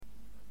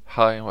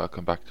Hi, and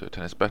welcome back to the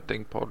Tennis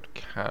Betting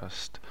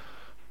Podcast.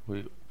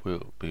 We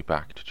will be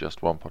back to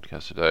just one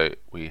podcast today.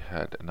 We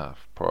had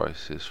enough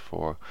prices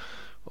for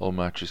all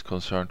matches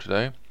concerned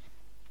today.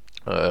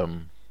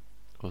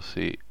 We'll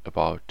see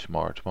about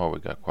tomorrow. Tomorrow we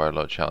got quite a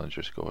lot of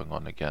challengers going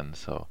on again,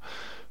 so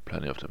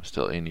plenty of them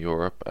still in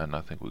Europe, and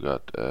I think we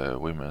got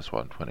women's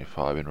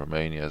 125 in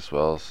Romania as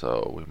well,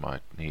 so we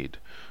might need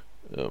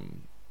to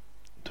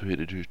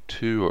either do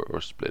two or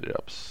split it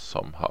up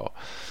somehow.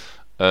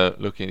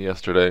 Looking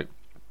yesterday,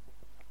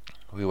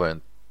 we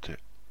went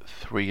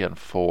 3 and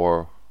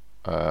 4.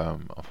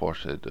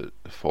 Unfortunately,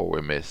 the 4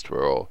 we missed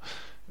we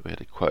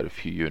had quite a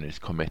few units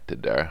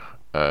committed there.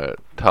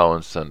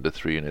 Townsend, the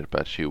 3 unit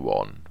bet, she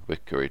won.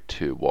 Vickery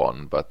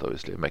 2-1, but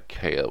obviously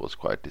McHale was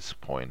quite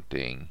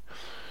disappointing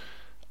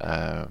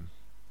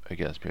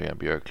against Miriam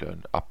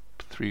Björklund. Up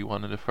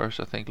 3-1 in the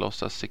first, I think,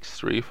 lost us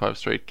 6-3, 5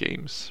 straight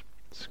games.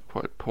 It's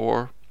quite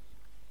poor,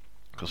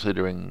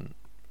 considering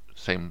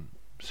same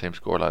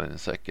scoreline in the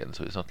second,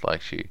 so it's not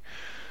like she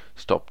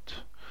stopped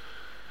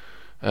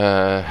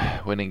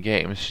winning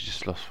games. She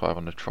just lost 5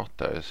 on the trot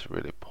there. It's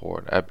really poor.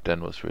 And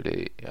Ebden was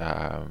really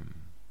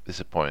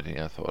disappointing.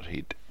 I thought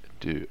he'd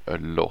do a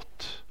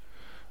lot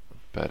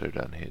better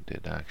than he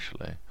did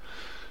actually.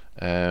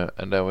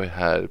 And then we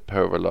had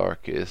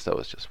Pervalarkis. That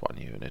was just 1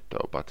 unit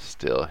though, but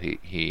still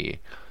he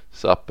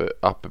up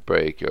a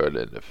break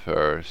early in the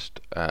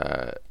first.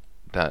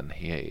 Then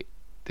he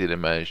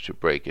didn't manage to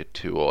break it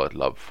 2-all at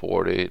Love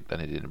 40. Then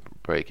he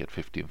didn't break it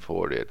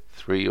 15-40 at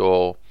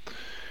 3-all.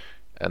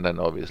 And then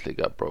obviously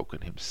got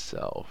broken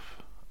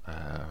himself.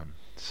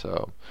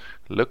 So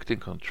looked in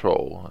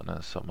control, and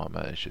then somehow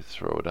managed to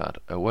throw that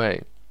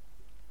away.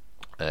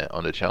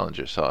 On the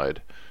challenger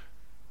side,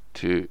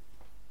 2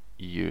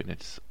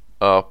 units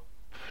up,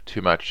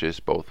 2 matches,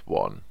 both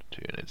won.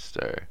 2 units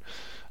there.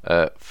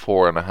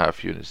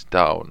 4.5 units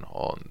down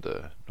on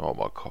the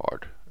normal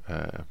card.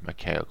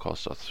 McHale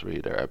cost us 3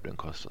 there, Ebden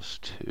cost us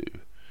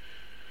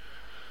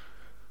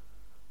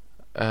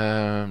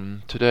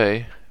 2.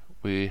 Today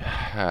we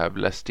have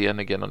Lestien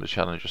again on the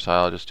challenger side.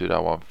 I'll just do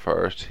that one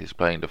first. He's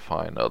playing the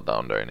final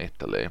down there in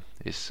Italy.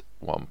 He's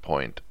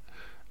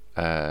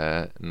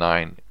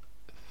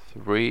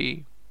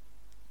 1.93,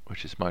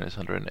 which is minus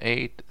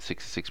 108.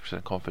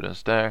 66%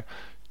 confidence there.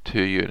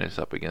 2 units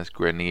up against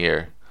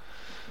Grenier.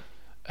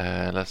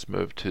 Let's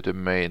move to the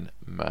main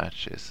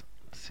matches.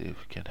 See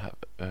if we can have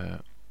a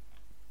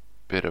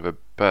bit of a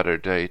better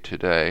day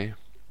today.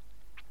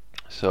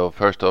 So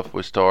first off,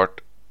 we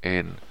start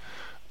in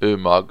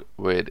Umag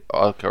with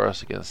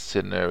Alcaraz against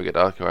Sinner. We get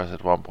Alcaraz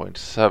at 1.7,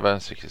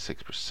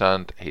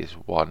 66%. He's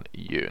 1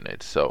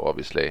 unit. So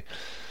obviously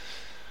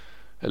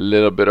a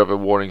little bit of a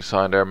warning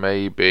sign there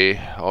maybe.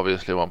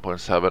 Obviously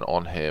 1.7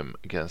 on him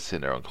against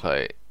Sinner on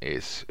clay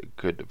is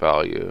good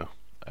value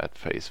at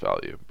face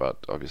value.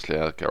 But obviously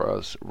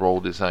Alcaraz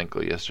rolled his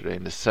ankle yesterday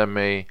in the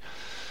semi.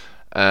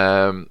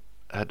 Had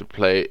to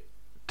play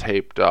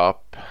taped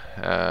up.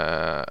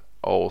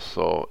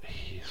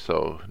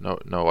 So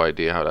no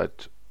idea how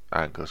that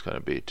ankle is going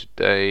to be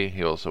today.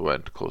 He also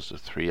went close to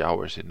 3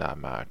 hours in that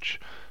match,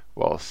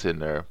 while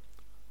Sinner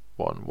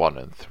won 1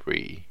 and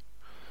 3.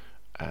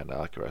 And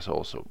Alcaraz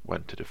also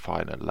went to the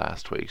final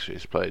last week, so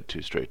he's played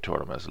 2 straight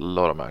tournaments, a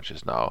lot of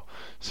matches now.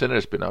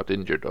 Sinner's been out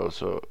injured though,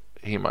 so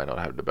he might not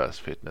have the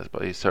best fitness,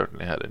 but he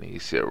certainly had an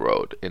easier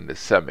road in the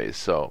semis,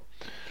 so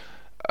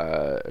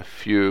a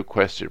few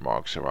question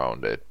marks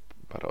around it,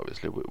 but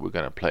obviously we're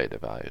going to play the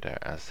value there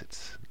as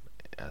it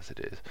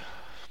is.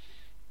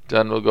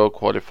 Then we'll go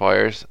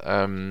qualifiers.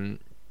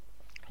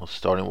 We'll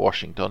start in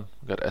Washington.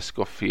 We got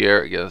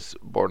Escoffier against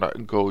Borna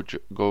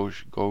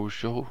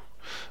Gojo.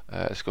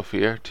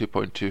 Escoffier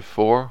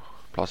 2.24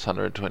 plus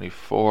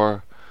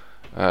 124.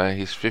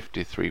 He's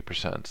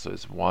 53%, so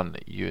it's 1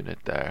 unit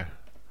there.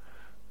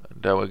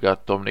 And then we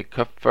got Dominic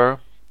Kupfer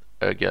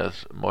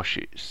against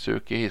Moshi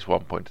Suki. He's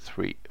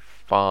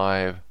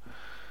 1.35.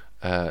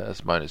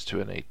 That's minus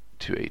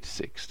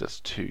 286. That's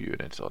 2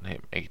 units on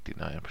him,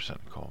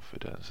 89%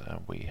 confidence.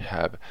 And we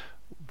have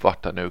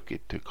Vatanuki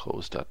to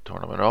close that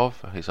tournament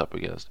off. He's up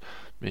against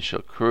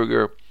Michel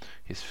Kruger.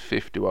 He's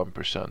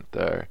 51%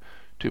 there,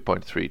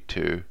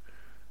 2.32,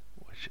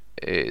 which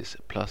is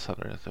plus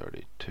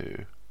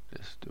 132.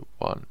 Just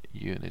 1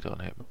 unit on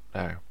him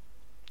there.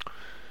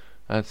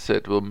 That's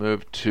it. We'll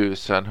move to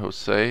San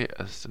Jose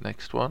as the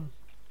next one,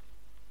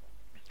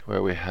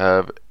 where we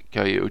have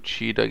Kaya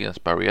Uchida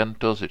against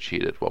Barrientos.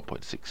 Uchida at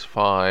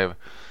 1.65.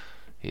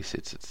 He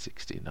sits at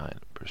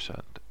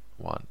 69%.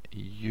 1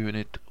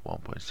 unit.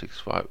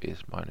 1.65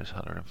 is minus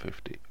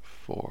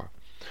 154.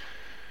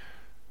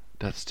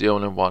 That's the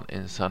only one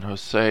in San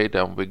Jose.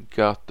 Then we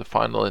got the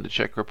final in the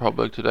Czech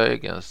Republic today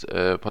against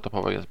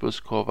Potapova against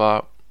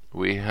Buskova.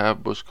 We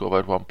have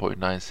Buskova at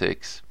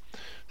 1.96.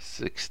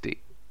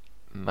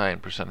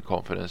 69%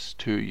 confidence.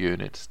 2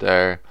 units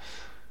there.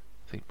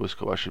 I think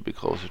Buskova should be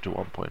closer to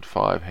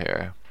 1.5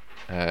 here.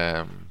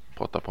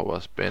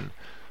 Potapova's been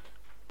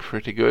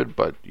pretty good,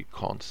 but you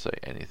can't say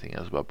anything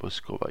else about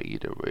Buskova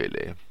either,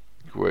 really.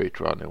 Great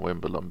run in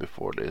Wimbledon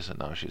before this, and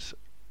now she's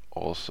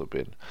also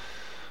been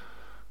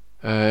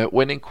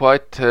winning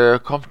quite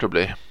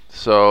comfortably.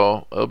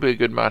 So it'll be a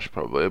good match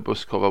probably.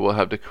 Buskova will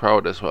have the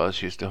crowd as well.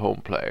 She's the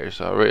home player,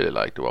 so I really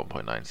like the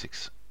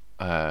 1.96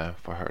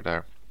 for her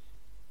there.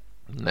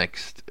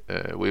 Next,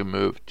 we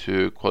move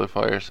to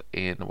qualifiers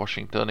in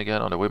Washington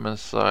again on the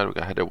women's side. We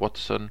got Heather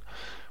Watson,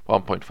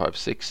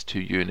 1.56, 2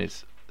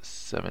 units,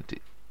 76%.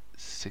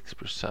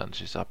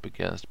 She's up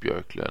against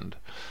Björklund.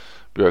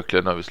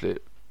 Björklund obviously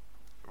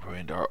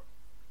ruined our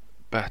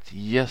bet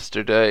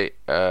yesterday.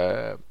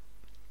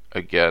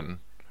 Again,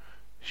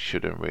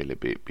 shouldn't really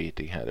be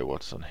beating Heather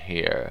Watson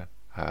here.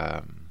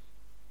 And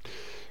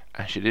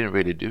she didn't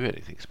really do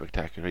anything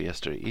spectacular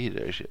yesterday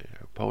either.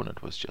 Her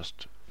opponent was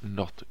just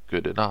not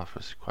good enough. It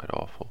was quite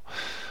awful.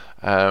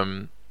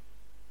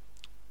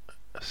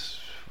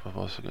 What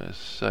was I going to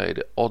say?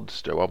 The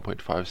odds there,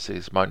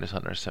 1.56 minus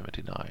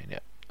 179. Yeah,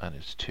 and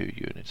it's 2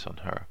 units on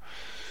her.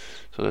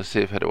 So let's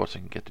see if Heather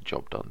Watson can get the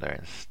job done there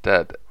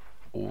instead.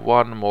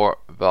 One more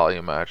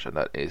value match, and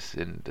that is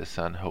in the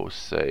San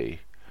Jose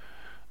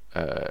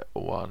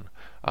one.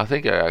 I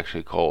think I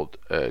actually called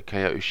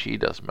Kaya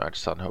Ushida's match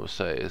San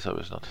Jose, so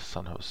it's not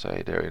San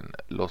Jose. They're in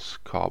Los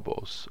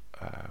Cabos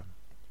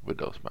with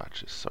those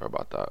matches. Sorry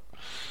about that.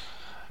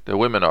 The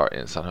women are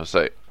in San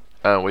Jose.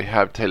 And we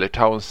have Taylor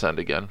Townsend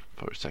again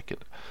for a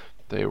second.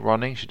 They're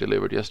running. She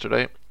delivered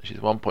yesterday. She's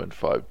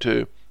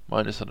 1.52,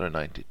 minus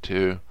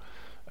 192,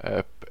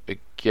 up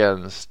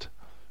against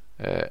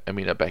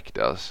Amina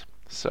Bektas.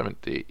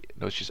 70.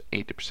 No, she's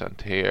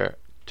 80% here.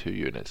 2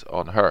 units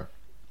on her.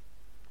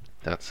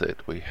 That's it.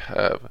 We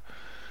have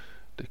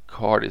the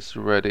card is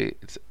ready.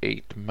 It's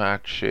 8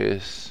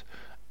 matches.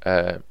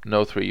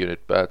 No 3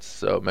 unit bets,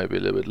 so maybe a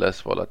little bit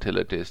less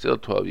volatility. Still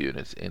 12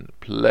 units in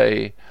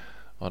play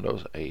on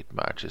those 8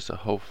 matches. So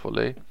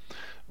hopefully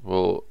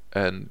we'll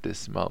end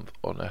this month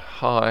on a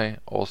high.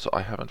 Also,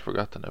 I haven't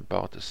forgotten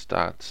about the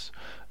stats.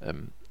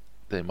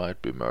 They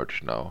might be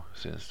merged now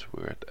since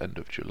we're at the end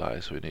of July,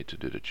 so we need to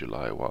do the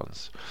July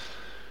ones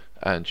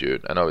and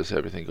June, and obviously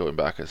everything going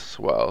back as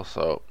well.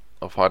 So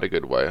I'll find a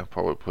good way. I'll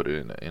probably put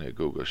it in a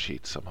Google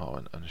Sheet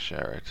somehow and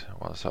share it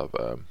once I've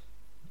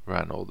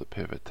ran all the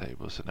pivot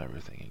tables and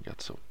everything and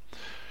get some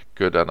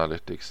good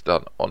analytics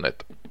done on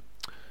it.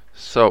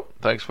 So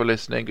thanks for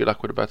listening. Good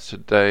luck with the bets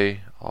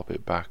today. I'll be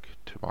back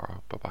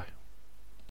tomorrow. Bye bye.